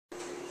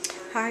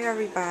Hi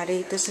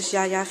everybody, this is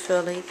Yaya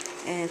Philly,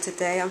 and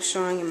today I'm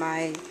showing you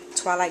my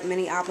Twilight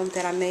mini album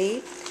that I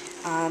made.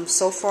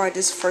 So far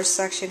this first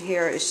section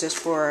here is just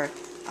for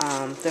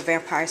the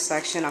vampire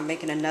section. I'm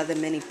making another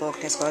mini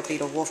book that's going to be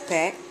the Wolf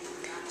Pack.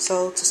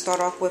 So to start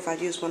off with, I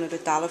used one of the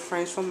dollar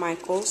frames from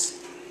Michaels,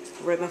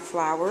 ribbon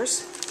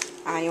flowers,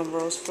 iron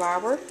rose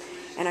flower,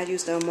 and I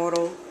used the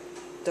Immortal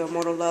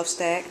Love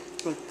Stack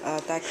from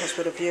Die Cuts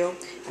with a View,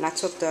 and I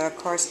took the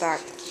cardstock,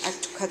 I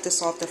cut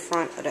this off the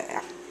front of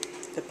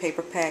the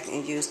paper pack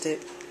and used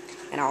it.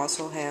 And I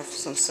also have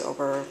some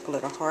silver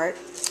glitter heart,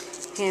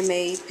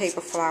 handmade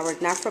paper flower,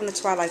 not from the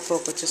Twilight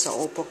book, but just an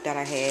old book that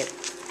I had.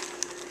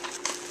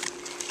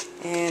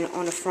 And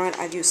on the front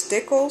I used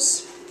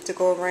stickles to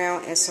go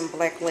around and some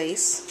black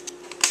lace.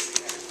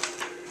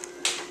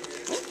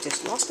 Oh,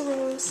 just lost the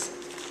rose.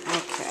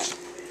 Okay,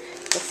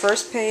 the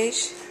first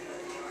page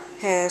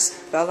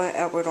has Bella and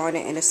Edward on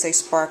it, and it says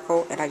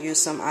Sparkle, and I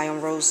used some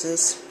iron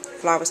roses,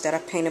 flowers that I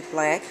painted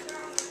black,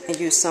 and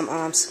used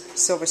some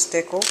silver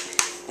stickle,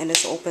 and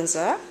this opens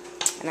up,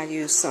 and I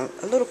used a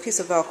little piece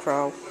of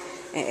Velcro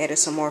and added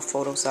some more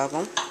photos of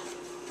them.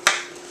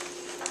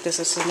 This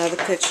is another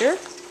picture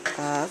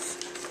of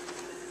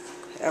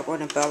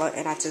Edward and Bella,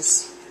 and I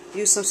just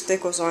used some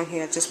stickles on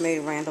here, just made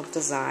a random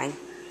design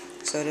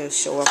so it'll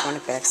show up on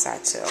the back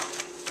side too.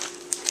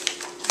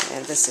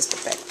 And this is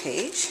the back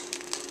page.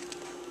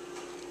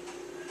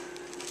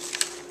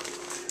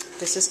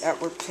 This is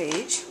Edward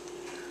page,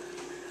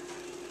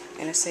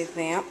 and it says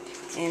Vamp,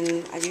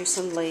 and I used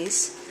some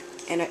lace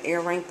and an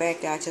earring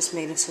back that I just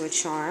made into a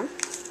charm,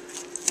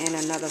 and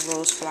another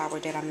rose flower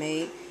that I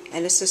made.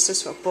 And this is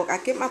just a book. I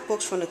get my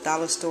books from the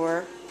dollar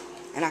store,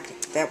 and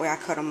that way I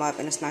cut them up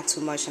and it's not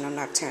too much and I'm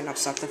not tearing up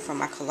something from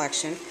my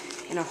collection.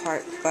 And a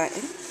heart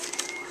button,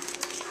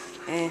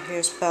 and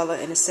here's Bella,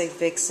 and it says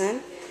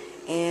Vixen,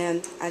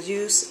 and I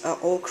used an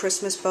old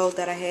Christmas bow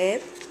that I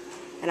had,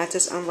 and I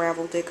just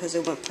unraveled it because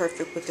it went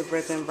perfect with the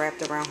ribbon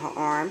wrapped around her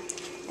arm.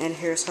 And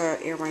here's her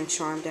earring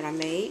charm that I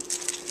made,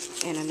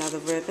 and another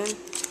ribbon,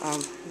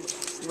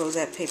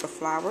 rosette paper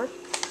flower.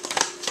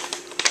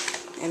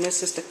 And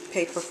this is the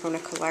paper from the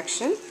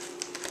collection,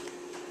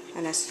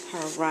 and that's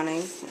her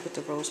running with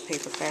the rose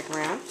paper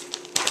background.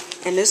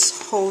 And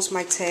this holds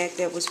my tag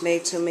that was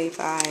made to me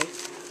by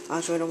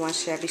 101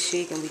 Shabby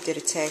Chic, and we did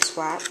a tag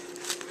swap.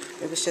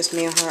 It was just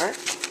me and her,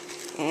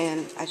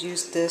 and I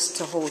used this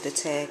to hold the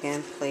tag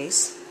in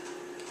place.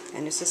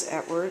 And this is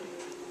Edward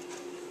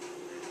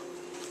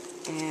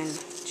and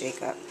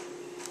Jacob.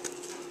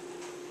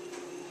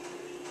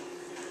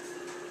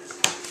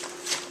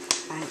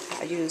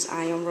 I use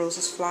iron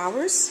roses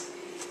flowers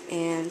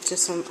and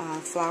just some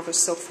flowers,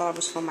 silk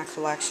flowers from my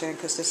collection,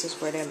 because this is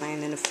where they're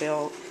laying in the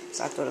field,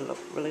 so I thought it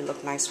really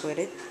looked nice with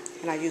it.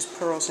 And I used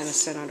pearls in the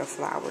center of the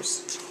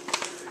flowers.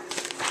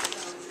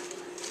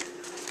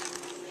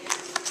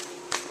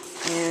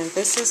 And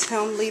this is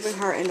him leaving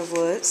her in the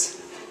woods,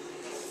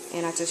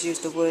 and I just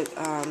used the wood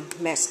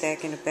mat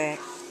stack in the back,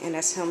 and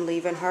that's him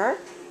leaving her.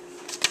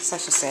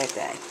 Such a sad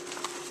day.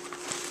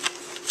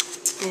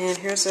 And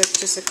here's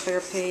just a clear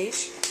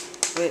page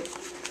with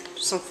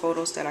some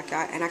photos that I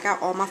got, and I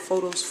got all my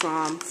photos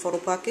from Photo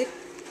Bucket,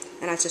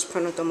 and I just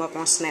printed them up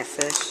on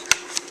Snapfish,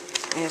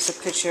 and it's a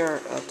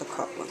picture of the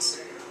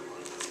couplings.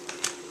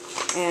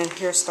 And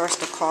here starts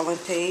the calling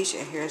page,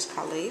 and here's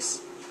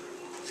Khalees.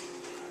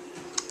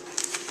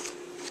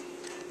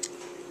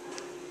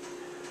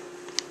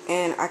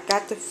 And I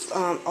got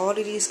the all of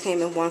these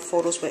came in one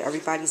photos with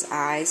everybody's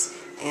eyes,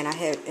 and I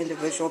had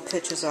individual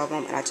pictures of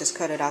them, and I just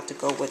cut it out to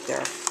go with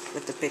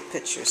the big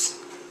pictures.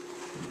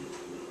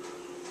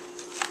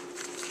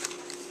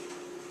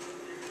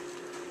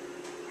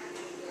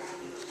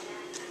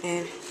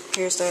 And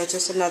here's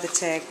just another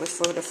tag with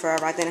Photo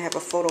Forever. I didn't have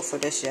a photo for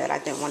this yet. I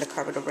didn't want to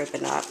cover the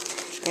ribbon up.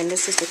 And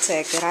this is the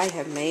tag that I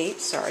have made.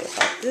 Sorry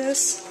about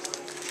this.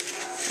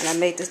 And I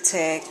made the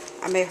tag.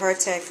 I made her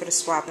tag for the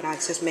swap, and I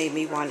just made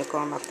me one to go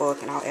on my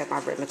book, and I'll add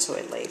my ribbon to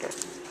it later.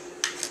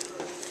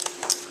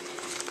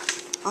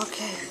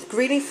 Okay,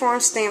 greeting form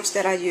stamps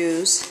that I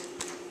use.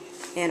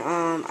 And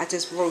I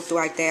just wrote through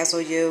I Dazzle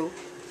You,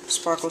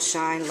 Sparkle,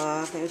 Shine,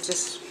 Love. And it was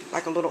just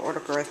like a little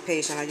autograph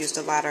page, and I used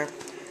a lot of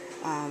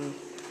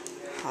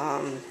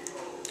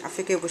I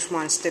forget which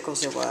one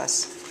stickles it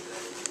was.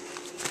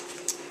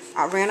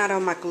 I ran out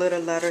of my glitter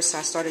letters, so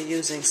I started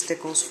using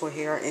stickles for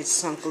here and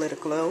some glitter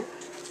glue.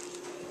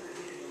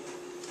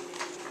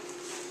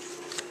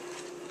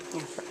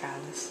 And for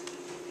Alice.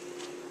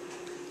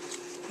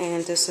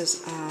 And this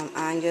is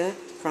Anya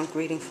from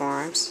Greeting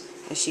Farms,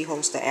 and she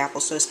holds the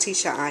apple. So it's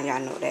Tisha Anya, I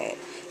know that.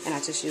 And I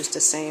just used the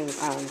same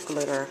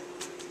glitter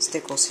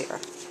stickles here.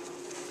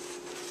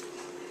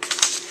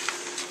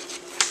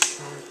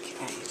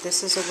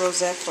 This is a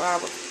rosette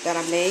flower that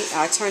I made.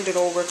 I turned it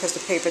over because the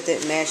paper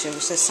didn't match. It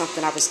was just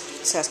something I was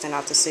testing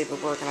out to see if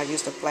it worked. And I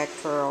used a black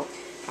pearl.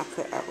 I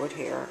put Edward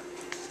here.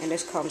 And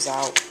this comes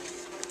out.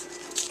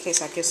 In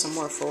case I get some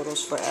more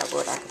photos for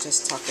Edward, I could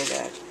just tuck it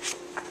in.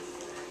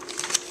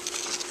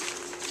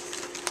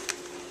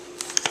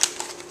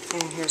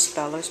 And here's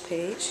Bella's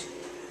page.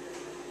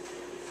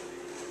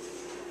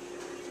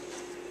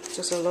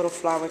 Just a little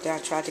flower that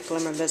I tried to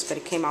glimmer mist, but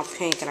it came out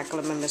pink and I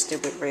glimmer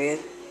misted with red.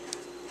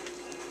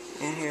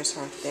 And here's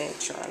her dad,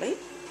 Charlie,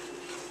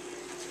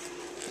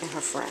 and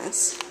her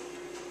friends.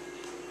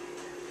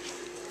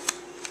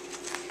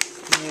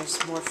 And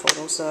here's more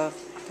photos of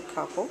the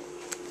couple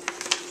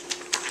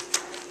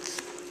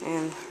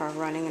and her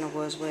running in the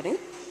woods with him.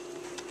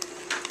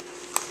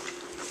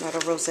 Another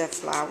rosette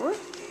flower.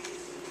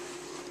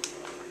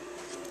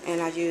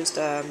 And I used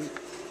a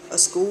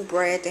school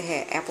bread that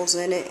had apples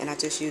in it, and I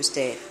just used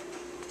that.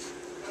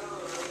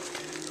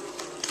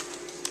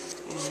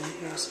 And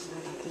here's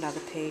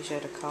another page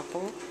of the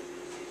couple.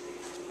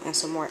 And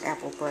some more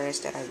apple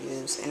breads that I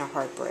used, and a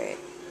heart bread.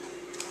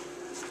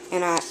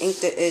 And I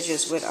inked the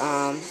edges with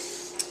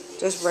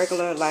just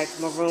regular like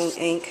maroon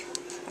ink,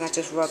 and I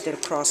just rubbed it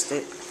across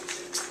it.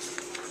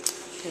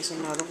 Here's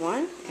another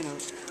one, and a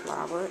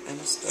flower, and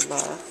it's the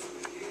love.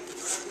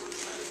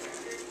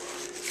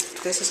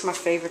 This is my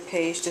favorite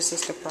page. This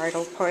is the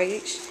bridal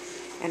page,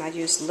 and I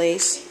use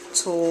lace,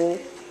 tulle,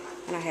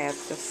 and I have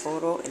the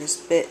photo, and it's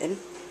bitten,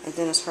 and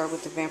then it's her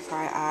with the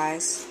vampire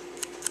eyes.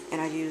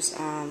 And I use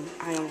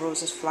Iron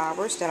Roses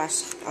flowers that I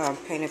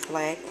painted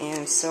black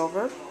and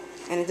silver.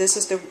 And this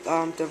is the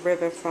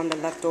ribbon from the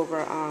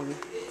leftover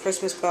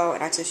Christmas bow,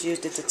 and I just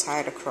used it to tie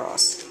it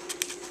across.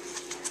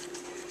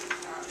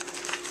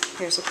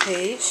 Here's a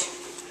page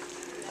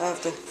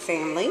of the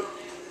family.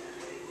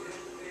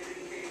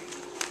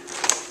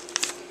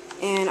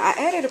 And I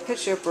added a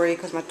picture of Brie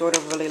because my daughter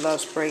really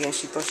loves Brie, and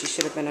she thought she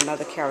should have been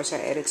another character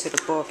I added to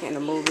the book and the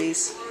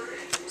movies.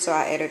 So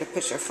I added a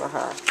picture for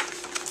her.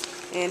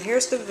 And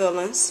here's the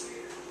villains.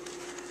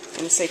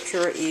 And it say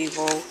pure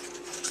evil.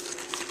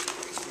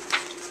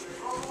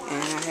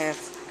 And I have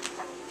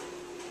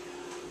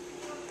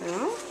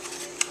them.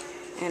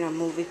 And a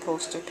movie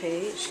poster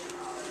page.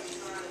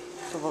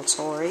 The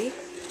Volturi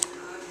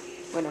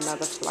with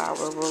another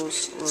flower,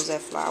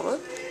 rosette flower.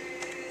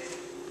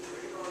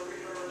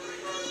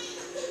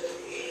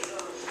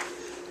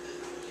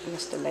 And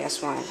that's the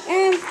last one.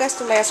 And that's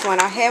the last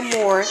one. I had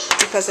more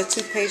because the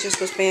 2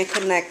 pages was being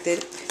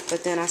connected,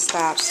 but then I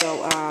stopped.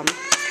 So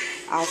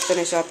I'll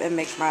finish up and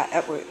make my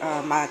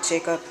my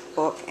Jacob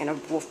book and a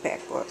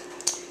Wolfpack book.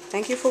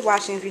 Thank you for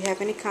watching. If you have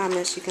any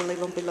comments, you can leave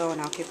them below and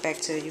I'll get back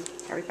to you.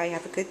 Everybody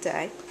have a good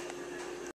day.